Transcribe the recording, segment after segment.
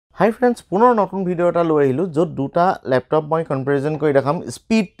Hi friends, পুনৰ নতুন video এটা লৈ আহিলো য'ত দুটা ল্যাপটপ মই কম্পেৰিজন কৰি দেখাম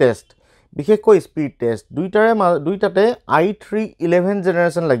স্পীড টেষ্ট বিশেষকৈ স্পীড টেষ্ট দুইটাতে i3 11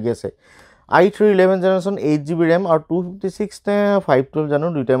 জেনাৰেশন লাগি আছে i3 11 জেনাৰেশন 8GB RAM আৰু 256 নে 512 জানো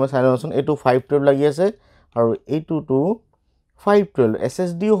দুইটা মই চাই লওঁচোন এটো 512 লাগি আছে আৰু এটো 512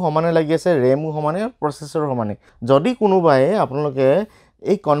 SSD ও সমানে লাগি আছে RAM ও সমানে প্ৰচেছৰ সমানে যদি কোনোবাই আপোনালোকে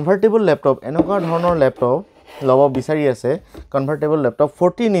এই কনভাৰ্টেবল ল্যাপটপ এনেকুৱা ধৰণৰ ল্যাপটপ লব বিচাৰি আছে কনভাৰ্টেবল ল্যাপটপ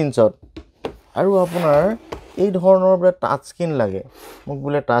 14 ইঞ্চত আৰু আপোনাৰ এই ধৰণৰ বলে টাচ স্ক্ৰীন লাগে মোক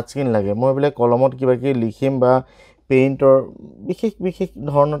বলে টাচ স্ক্ৰীন লাগে মই বলে কলমত কিবা কি লিখিম বা পেইন্টৰ বিশেষ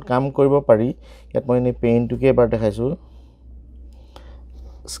ধৰণৰ কাম কৰিব পাৰি ইয়াত মই নি পেইন্টটোকে এবাৰ দেখাইছো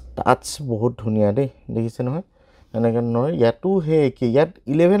টাচ বহুত ধুনিয়া দেই দেখিছে নহয় এনেকৈ নহয় ইয়াতো হে কি ইয়াত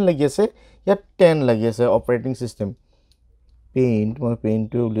 11 লাগি আছে ইয়াত 10 লাগি আছে অপাৰেটিং সিস্টেম পেইন্ট মই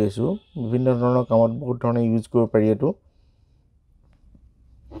পেইন্টটো উলিয়াইছো বিভিন্ন ধৰণৰ কামত বহুত ধৰণে ইউজ কৰিব পাৰি এটো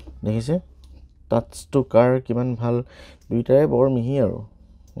দেখিছে টাচটো কাৰ কিমান ভাল দুইটাৰে বৰ মিহি আৰু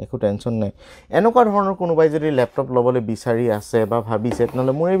একো টেনচন নাই এনেকুৱা ধৰণৰ কোনোবাই যদি ল্যাপটপ লবলৈ বিচাৰি আছে বা ভাবিছে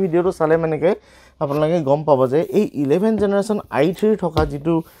তেনেহলে মোৰ এই ভিডিওটো চালে মানেকে আপোনালোকে গম পাব যে এই 11 জেনাৰেশন i3 থকা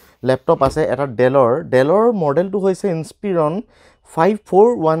যেটো ল্যাপটপ আছে এটা ডেলৰ মডেলটো হৈছে Inspiron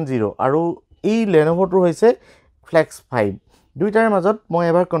 5410 আৰু এই Lenovoটো হৈছে Flex 5 দুইটাৰ মাজত মই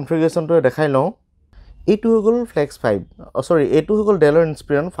এবাৰ কনফিগাৰেশনটো দেখাই লওঁ এটো হৈ গল Flex 5 সৰি এটো হৈ গল Dell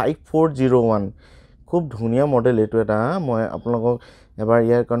Inspiron 5401 খুব ধুনিয়া মডেল এটো এটা মই আপোনালোকক এবাৰ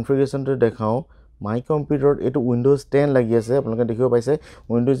ইয়াৰ কনফিগাৰেশনটো দেখাও মাই কম্পিউটাৰত এটো উইন্ডোজ 10 লাগি আছে আপোনালোকে দেখিব পাইছে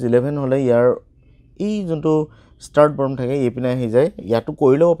উইন্ডোজ 11 হলে ইয়াৰ এই যোনটো স্টাৰ্ট বটন থাকে এপিনে আহি যায় ইয়াটো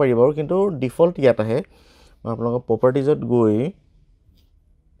কৰি লব পাৰিব কিন্তু ডিফল্ট ইয়াত আহে মই আপোনালোকক প্ৰপাৰ্টিজত গৈ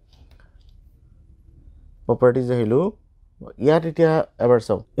প্ৰপাৰ্টিজ আহিলো ইয়াত এতিয়া এবাৰ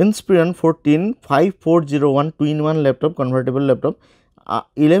চাও Inspiron 14 5401 2-in-1 laptop কনভাৰ্টেবল laptop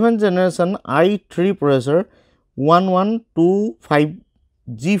 11 generation i3 প্ৰসেসৰ 1125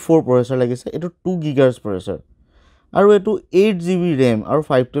 G4 প্ৰসেসৰ লাগিছে এটো 2 GHz প্ৰসেসৰ আৰু এটো 8GB RAM আৰু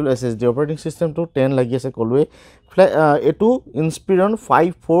 512 SSD অপাৰেটিং সিস্টেমটো 10 লাগি আছে কলৱে এটো Inspiron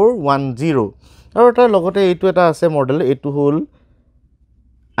 5410 আৰু তাৰ লগতে এটো এটা আছে মডেল এটো হল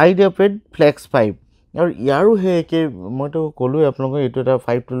Ideapad Flex 5 আৰু ইয়াৰো হে কি মইতো কলুই আপোনালোকক এটো এটা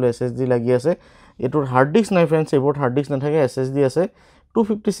 512 SSD লাগি আছে এটোৰ হাৰ্ড ডিস্ক নাই ফ্ৰেন্ডছ এবোৰ্ড হাৰ্ড ডিস্ক নাথাকে SSD আছে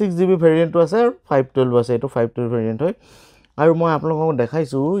 256GB ভেৰিয়েন্টটো আছে আৰু 512 আছে এটো 512 ভেৰিয়েন্ট হয় আৰু মই আপোনালোকক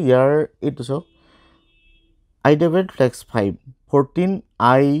দেখাইছো ইয়াৰ এটো সব Ideapad Flex 5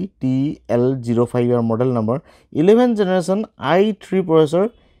 14ITL05 ইয়াৰ model number 11 generation i3 প্ৰসেসৰ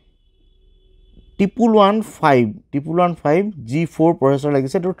 1115 G4 প্ৰসেসৰ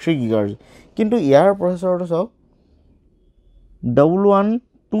লাগিছে এটো 3 GHz কিন্তু ইয়াৰ প্ৰসেসৰটো সব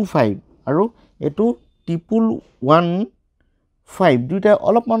 1125 আৰু এটো 1115 দুইটা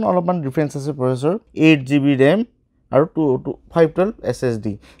অলপমান ডিফাৰেন্স আছে প্ৰসেসৰ 8GB RAM আৰু 512 SSD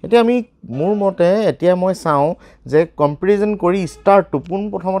এতিয়া আমি মোৰ মতে এতিয়া মই চাও যে কম্পেৰিজন কৰি স্টাৰ্টটো পুন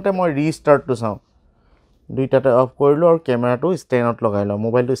প্ৰথমতে মই ৰিস্টাৰ্টটো চাও দুইটাতে অফ কৰিলো আৰু ক্যামেৰাটো ষ্টেণ্ডত লগাই লওঁ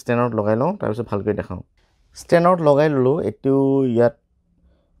মোবাইলটো ষ্টেণ্ডত লগাই লওঁ তাৰ পিছত ভালকৈ দেখাও ষ্টেণ্ডত লগাই ললো এটো ইয়াত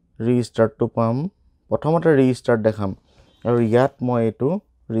ৰিস্টাৰ্টটো পাম প্ৰথমতে ৰিস্টাৰ্ট দেখাম আৰু ইয়াত মই এটো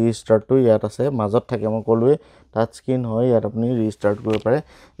ৰিস্টাৰ্টটো ইয়াত আছে মাজত থাকে মই কলুৱে টাচ স্ক্ৰীন হয় ইয়াত আপুনি ৰিস্টাৰ্ট কৰিব পাৰে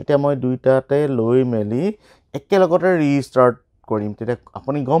এতিয়া মই দুইটাতে লৈ মেলি একেলগতে ৰিস্টাৰ্ট কৰিম তেতিয়া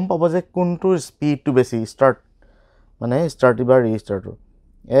আপুনি গম পাব যে কোনটো স্পীডটো বেছি স্টাৰ্ট মানে স্টাৰ্ট বা ৰিস্টাৰ্টটো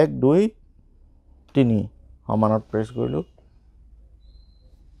 1 2 3 সমানত প্ৰেছ কৰিলো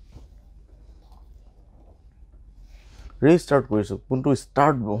ৰিস্টাৰ্ট কৰিছো কোনটো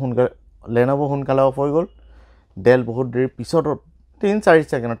স্টাৰ্ট সোনকালে Lenovo সোনকালে অফ হৈ গল Dell বহুত দেৰি পিছত 3-4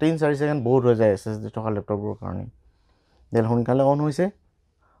 ছেকেণ্ড বহুত হৈ যায় SSD থকা ল্যাপটপৰ কাৰণে Dell সোনকালে অন হৈছে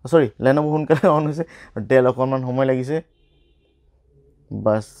সৰি Lenovo সোনকালে অন হৈছে Dell অকনমান সময় লাগিছে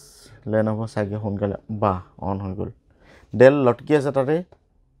বাস Lenovo সাগে সোনকালে বা অন হৈ গল Dell লটকি আছে তাতে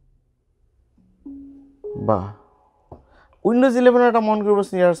বা Windows 11 এটা মন কৰিব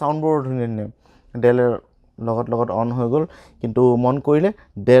ইয়াৰ সাউন্ড বৰ ধুনীয়া Dell লগত অন হৈ গল কিন্তু মন কৰিলে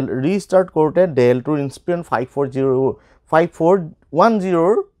Dell ৰিস্টাৰ্ট কৰোতে Dell টো Inspiron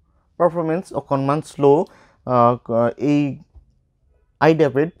 5410 পাৰফৰম্যান্স অকনমান স্লো এই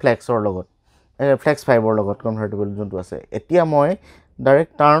Ideapad Flexৰ লগত Flex 5ৰ লগত কনভাৰ্টেবল যোনটো আছে এতিয়া মই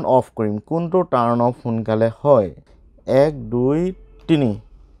ডাইৰেক্ট টাৰ্ন অফ কৰিম কোনটো টাৰ্ন অফ সোনকালে হয় 1 2 3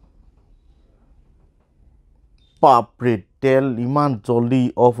 বাপৰে Dell ইমান জলদি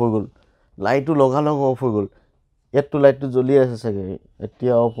অফ হৈ গল লাইটটো লগালগ অফ হৈ গল এটো লাইটটো জ্বলি আছে চাগে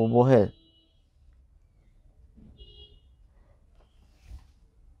এতিয়া অফ হ'বহে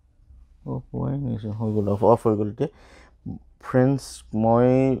অফ হৈ গল এতিয়া ফ্ৰেণ্ডছ মই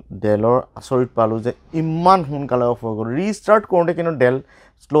ডেলৰ আচৰিত পালোঁ যে ইমান সোনকালে অফ হৈ গ'ল ৰিষ্টাৰ্ট কৰোঁতে কিন্তু ডেল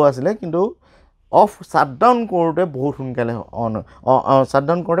শ্ল' আছিলে কিন্তু অফ শ্বাটডাউন কৰোঁতে বহুত সোনকালে অন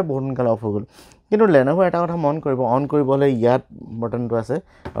শ্বাটডাউন কৰোঁতে বহুত সোনকালে অফ হৈ গ'ল কিন্তু লেন'ভৰ এটা কথা মন কৰিব অন কৰিবলৈ ইয়াত বটনটো আছে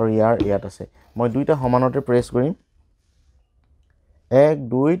আৰু ইয়াত আছে মই দুইটা সমানতে প্ৰেছ কৰিম 1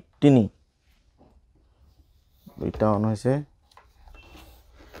 2 3 দুইটা অন হৈছে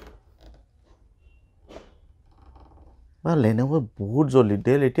বা লেন'ভ বহুত জলদি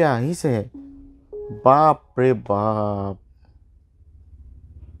ডেল এতিয়া আহিছে বাপৰে বাপ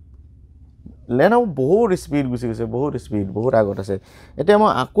লেন'ভ বহুত স্পীড গুচি গৈছে বহুত স্পীড বহুত আগত আছে এতিয়া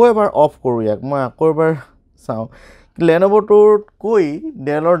মই আকৌ এবাৰ অফ কৰোঁ ইয়াক মই আকৌ এবাৰ চাওঁ লেন'ভটোতকৈ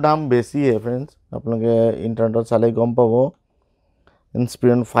ডেলৰ দাম বেছিয়ে ফ্ৰেণ্ডছ আপোনালোকে ইণ্টাৰনেটত চালে গম পাব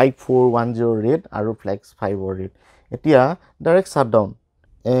ইনস্পিৰন 5410 ৰেট আৰু ফ্লেক্স 5 ৰেট এতিয়া ডাইৰেক্ট শ্বাটডাউন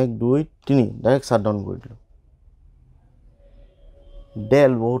 1 2 3 ডাইৰেক্ট শ্বাটডাউন কৰি দিলোঁ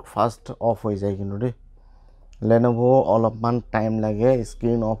ডেল বহুত ফাষ্ট অফ হৈ যায় কিন্তু দেই লেন'ভ অলপমান টাইম লাগে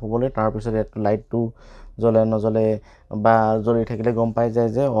স্ক্ৰীন অফ হ'বলৈ তাৰপিছত ইয়াত লাইটটো জ্বলে নজ্বলে বা জ্বলি থাকিলে গম পাই যায়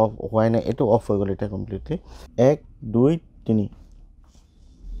যে অফ হোৱাই নাই এইটো অফ হৈ গ'ল এতিয়া কমপ্লিটলি 1 2 3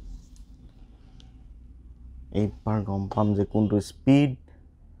 এইবাৰ গম পাম যে কোনটো স্পীড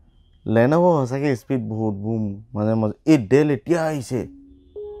লেন'ভ সঁচাকৈ স্পীড বহুত বুম মাজে মাজে এই ডেল এতিয়া আহিছে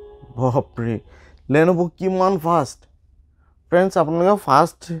বাপৰে লেন'ভ কিমান ফাষ্ট ফ্ৰেণ্ডছ আপোনালোকে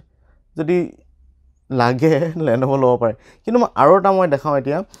ফাষ্ট যদি লাগে লেন'ভ ল'ব পাৰে কিন্তু মই আৰু এটা মই দেখাওঁ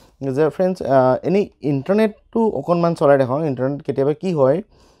এতিয়া যে ফ্ৰেণ্ডছ এনেই ইণ্টাৰনেটটো অকণমান চলাই দেখাওঁ ইণ্টাৰনেট কেতিয়াবা কি হয়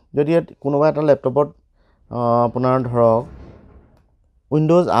যদি ইয়াত কোনোবা এটা লেপটপত আপোনাৰ ধৰক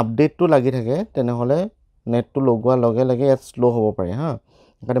উইণ্ড'জ আপডেটটো লাগি থাকে তেনেহ'লে নেটটো লগোৱাৰ লগে লগে ইয়াত শ্ল' হ'ব পাৰে হা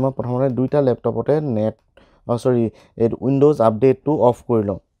সেইকাৰণে মই প্ৰথমতে দুইটা লেপটপতে এই উইণ্ড'জ আপডেটটো অফ কৰি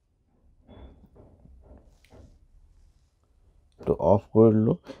লওঁ অফ কৰি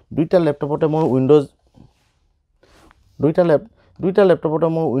দিলোঁ দুইটা লেপটপতে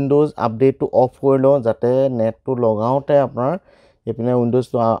মই উইণ্ড'জ আপডেটটো অফ কৰি লওঁ যাতে নেটটো লগাওঁতে আপোনাৰ এইপিনে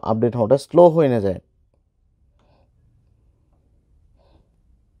উইণ্ড'জটো আপডেট হওঁতে শ্ল' হৈ নাযায়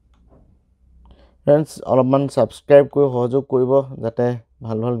ফ্ৰেণ্ডছ অলপমান ছাবস্ক্ৰাইব কৰি সহযোগ কৰিব যাতে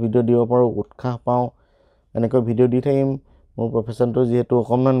ভাল ভাল ভিডিঅ' দিব পাৰোঁ উৎসাহ পাওঁ এনেকৈ ভিডিঅ' দি থাকিম মোৰ প্ৰফেশ্যনটো যিহেতু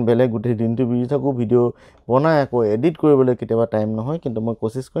অকণমান বেলেগ গোটেই দিনটো বিজি থাকোঁ ভিডিঅ' বনাই আকৌ এডিট কৰিবলৈ কেতিয়াবা টাইম নহয় কিন্তু মই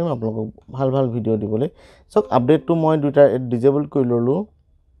কোচিছ কৰিম আপোনালোকক ভাল ভাল ভিডিঅ' দিবলৈ চাওক আপডেটটো মই দুটা ডিজেবল কৰি ল'লোঁ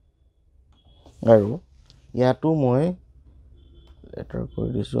আৰু ইয়াতো মই লেটাৰ কৰি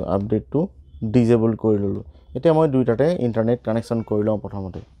দিছোঁ আপডেটটো ডিজেবল কৰি ল'লোঁ এতিয়া মই দুইটাতে ইণ্টাৰনেট কানেকশ্যন কৰি লওঁ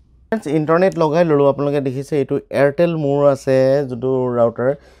প্ৰথমতে ইণ্টাৰনেট লগাই ল'লোঁ আপোনালোকে দেখিছে এইটো এয়াৰটেল মোৰ আছে যোনটো ৰাউটাৰ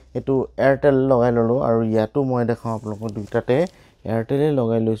এইটো এয়াৰটেল লগাই ল'লোঁ আৰু ইয়াতো মই দেখাওঁ আপোনালোকক দুইটাতে এয়াৰটেলে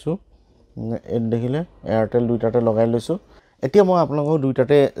লগাই লৈছোঁ এইটো দেখিলে এয়াৰটেল দুইটাতে লগাই লৈছোঁ এতিয়া মই আপোনালোকক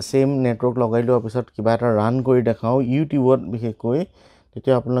দুইটাতে ছেইম নেটৱৰ্ক লগাই লোৱাৰ পিছত কিবা এটা ৰান কৰি দেখাওঁ ইউটিউবত বিশেষকৈ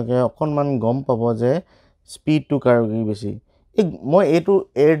তেতিয়া আপোনালোকে অকণমান গম পাব যে স্পীডটো কাৰ বেছি মই এইটো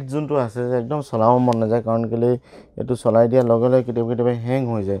এড যোনটো আছে যে একদম চলাব মন নাযায় কাৰণ কেলৈ এইটো চলাই দিয়াৰ লগে লগে কেতিয়াবা হেং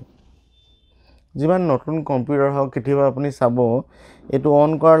হৈ যায় যিমান নতুন কম্পিউটাৰ হওক কেতিয়াবা আপুনি চাব এইটো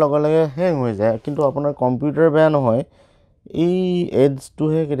অন কৰাৰ লগে লগে হেং হৈ যায় কিন্তু আপোনাৰ কম্পিউটাৰ বেয়া নহয় এই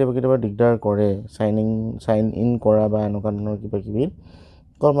এডছটোহে কেতিয়াবা দিগদাৰ কৰে চাইন ইন কৰা বা এনেকুৱা ধৰণৰ কিবাকিবি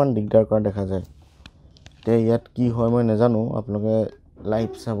অকণমান দিগদাৰ কৰা দেখা যায় এতিয়া ইয়াত কি হয় মই নাজানো আপোনালোকে লাইভ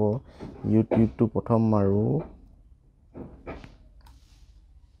চাব ইউটিউবটো প্ৰথম মাৰোঁ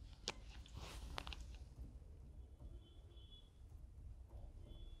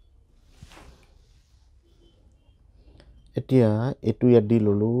এতিয়া এইটো ইয়াত দি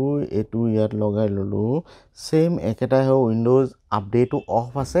ল'লোঁ এইটো ইয়াত লগাই ল'লোঁ ছেইম একেটাই হয় উইণ্ড'জ আপডেটো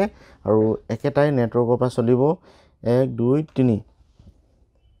অফ আছে আৰু একেটাই নেটৱৰ্কৰ পৰা চলিব 1 2 3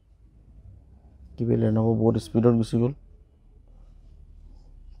 কিবা লেন'ভ বহুত স্পীডত গুচি গ'ল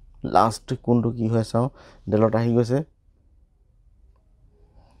লাষ্ট কোনটো কি হয় চাওঁ ডেলত আহি গৈছে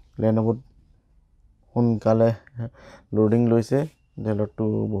লেন'ভত সোনকালে লোডিং লৈছে ডেলতটো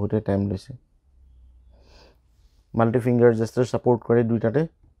বহুতে টাইম লৈছে মাল্টি ফিংগাৰ জেষ্টাৰ ছাপোৰ্ট কৰে দুইটাতে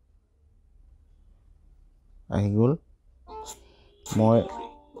আহি গ'ল মই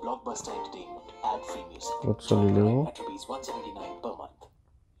ক'ত চলিলেও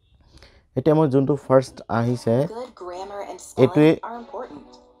এতিয়া মই যোনটো ফাৰ্ষ্ট আহিছে এইটোৱে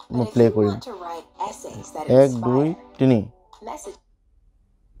মই প্লে কৰিম 1 2 3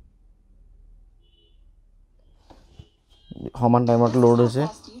 সমান টাইমত লোড হৈছে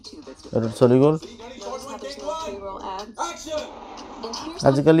এইটো চলি গ'ল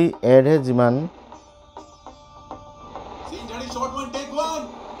আজিকালি এডহে যিমান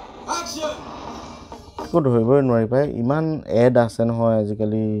একো ধৰিবই নোৱাৰি পাই ইমান এড আছে নহয়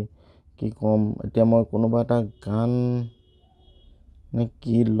আজিকালি কি কম এতিয়া মই কোনোবা এটা গান নে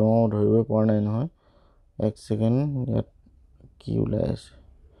কি লওঁ ধৰিবই পৰা নাই নহয় এক সেকেন্ড ইয়াত কি ওলাই আছে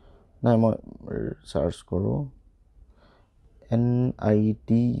নাই মই সাৰ্চ কৰো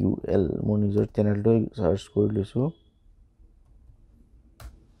NITUL মোৰ নিজৰ চেনেলটো সাৰ্চ কৰি লৈছো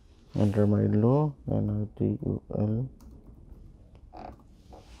এন্টাৰ মাৰিলো NITUL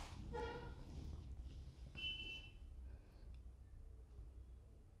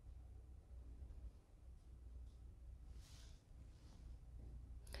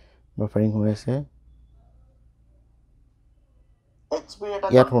বাফাৰিং হৈ আছে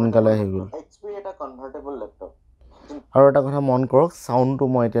ইয়াত সোনকালে হৈ গ'ল HP এটা কনভাৰ্টেবল ল্যাপটপ আৰু এটা কথা মন কৰক সাউন্ডটো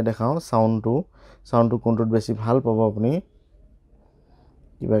মই এতিয়া দেখাও সাউন্ডটো কোনটোত বেছি ভাল পাব আপুনি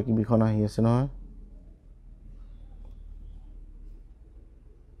কিবা কি বিখন আহি আছে নহয়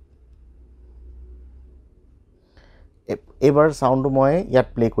এবাৰ সাউন্ডটো মই ইয়াত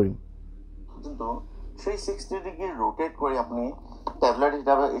প্লে কৰিম কিন্তু 360 ডিগ্ৰী ৰোটেট কৰি আপুনি ট্যাবলেট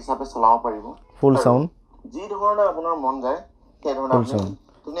হিচাপে চলাব পাৰিব ফুল সাউন্ড যি ধৰণে আপোনাৰ মন যায় সেই ধৰণে আপুনি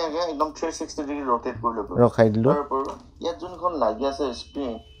ধুনীয়াকৈ একদম 360 ডিগ্ৰী ৰোটেট কৰি ল'ব ৰখাই দিলো ইয়াত যোনখন লাগি আছে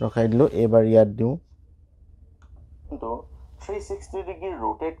স্ক্ৰীন ৰখাই দিলো এবাৰ ইয়াত দিও কিন্তু 360 ডিগ্ৰী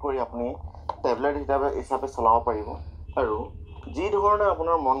ৰোটেট কৰি আপুনি ট্যাবলেট হিচাপে চলাব পাৰিব আৰু যি ধৰণে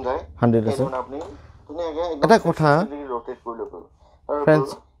আপোনাৰ মন যায় 100 আছে আপুনি ধুনীয়াকৈ এটা কথা ৰোটেট কৰি ল'ব ফ্ৰেন্ডছ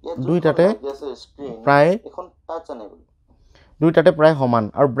দুইটাতে প্ৰায় এখন টাচ আনিব দুইটাতে প্ৰায় সমান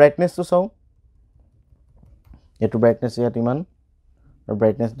আৰু ব্ৰাইটনেছটো চাও এটো ব্ৰাইটনেছ ইয়াত ইমান আৰু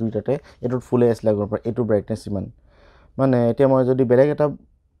ব্ৰাইটনেছ দুইটাতে এটো ফুল এছ লাগৰ পৰা এটো ব্ৰাইটনেছ ইমান মানে এতিয়া মই যদি বেলেগ এটা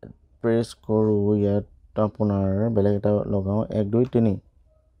প্ৰেছ কৰো ইয়াত আপোনাৰ বেলেগ এটা লগাও 1 2 3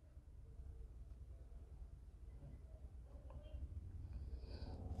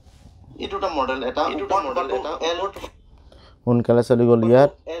 এটোটা মডেল এটা L সোনকালে চলি গ'ল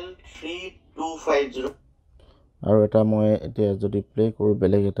ইয়াত L3250 আৰু এটা মই এতিয়া যদি প্লে কৰো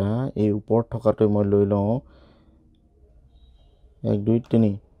বেলেগ এটা এই ওপৰত থকাটো মই লৈ লওঁ 1 2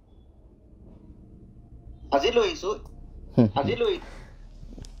 3 আজি লৈ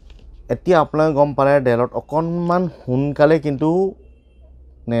এতিয়া আপোনাক গম পালে ডেলত অকনমান সোনকালে কিন্তু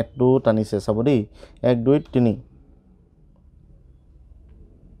নেটটো টানিছে চাব দেই 1 2 3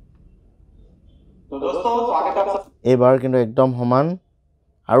 তো দোস্তো স্বাগত আছে এবাৰ কিন্তু একদম সমান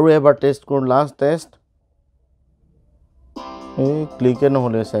আৰু এবাৰ টেষ্ট কৰো লাষ্ট টেষ্ট এই ক্লিকে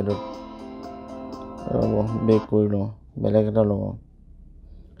নহলে সাইডত বেক কৰি লওঁ বেলেগ এটা লগাম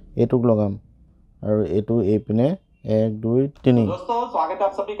এটুক লগাম আৰু এটু এই পিনে 1 2 3 দোস্তো স্বাগত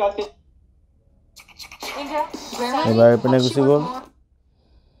আপ সभी का এবাৰ পিনে গুচি গ'ল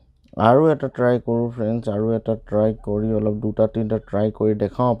আৰু এটা ট্ৰাই কৰো ফ্ৰেন্ডছ আৰু এটা ট্ৰাই কৰি অলপ দুটা তিনটা ট্ৰাই কৰি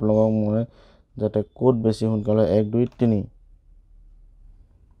দেখাও আপোনালোকক মই যাতে কোড বেছি সোনকালে 1 2 3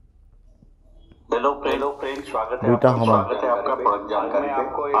 हेलो फ्रेंड्स स्वागत है आपका प्रोडक्ट जानकारी पे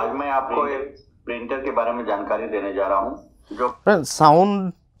आज मैं आपको एक प्रिंटर के बारे में जानकारी देने जा रहा हूं जो साउंड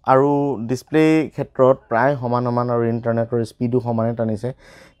আৰু ডিসপ্লে ক্ষেত্ৰত প্ৰায় সমান আৰু ইন্টাৰনেটৰ স্পীডো সমানে টানিছে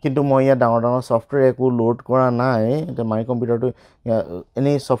কিন্তু মই ইয়া ডাঙৰ সফটৱেৰ একো লোড কৰা নাই এটা মাই কম্পিউটাৰটো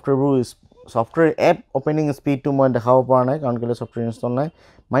এনি সফটৱেৰ এপ ওপেনিং স্পীডটো মই দেখাব পৰা নাই কাৰণ কেলে সফটৱেৰ ইনষ্টল নাই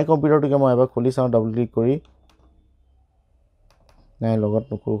মাই কম্পিউটাৰটোকে মই এবাৰ খুলি চাওঁ ডাবল ক্লিক কৰি নাই লগত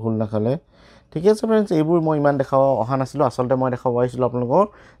খোল নাখালে ঠিক আছে ফ্ৰেন্ডছ এইবোৰ মই ইমান দেখাও অহা নাছিলো আসলতে মই দেখাব আহিছিলো আপোনালোকৰ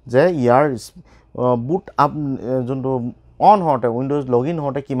যে ইয়াৰ বুট আপ যোনটো অন হওঁতে উইন্ডোজ লগইন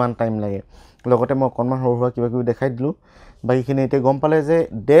হওঁতে কিমান টাইম লাগে লগতে মই অকনমান সৰুৱা কিবা কিবি দেখাই দিলো বাকিখিনি এতিয়া গম পালে যে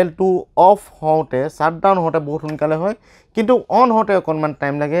ডেল টু অফ হওঁতে শাটডাউন হওঁতে বহুত সোনকালে হয় কিন্তু অন হওঁতে অকনমান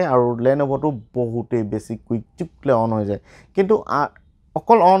টাইম লাগে আৰু লেনোভোটো বহুতেই বেছি কুইক চিপলে অন হৈ যায় কিন্তু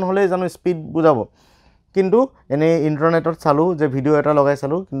অকল অন হলে জানো স্পীড বুজাব কিন্তু এনে ইন্টাৰনেটত চালু যে ভিডিও এটা লগাই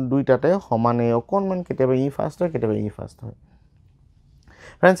চালু কিন্তু দুইটাতে সমানে অকনমান কেতিয়াবা ফাষ্ট হয় কেতিয়াবা ফাষ্ট হয়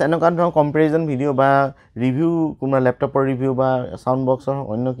ফ্ৰেন্ডছ এনেকুৱা ধৰণৰ কম্পেৰিজন ভিডিও বা ৰিভিউ কোনা ল্যাপটপৰ ৰিভিউ বা সাউন্ড বক্সৰ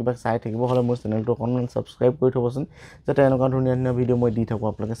অন্য কিবা চাই থাকিব হলে মোৰ চেনেলটো অকনমান সাবস্ক্ৰাইব কৰি থবচোন যাতে এনেকুৱা ধুনীয়া ভিডিও মই দি থাকো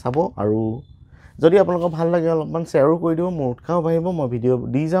আপোনালোকে চাব আৰু যদি আপোনালোকক ভাল লাগে অলপমান শেয়াৰো কৰি দিও মোৰ উৎসাহ বাঢ়িব মই ভিডিও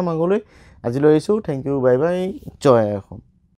দি যাম আগলৈ আজিলৈ আহিছো থ্যাংক ইউ বাই বাই জয় অসম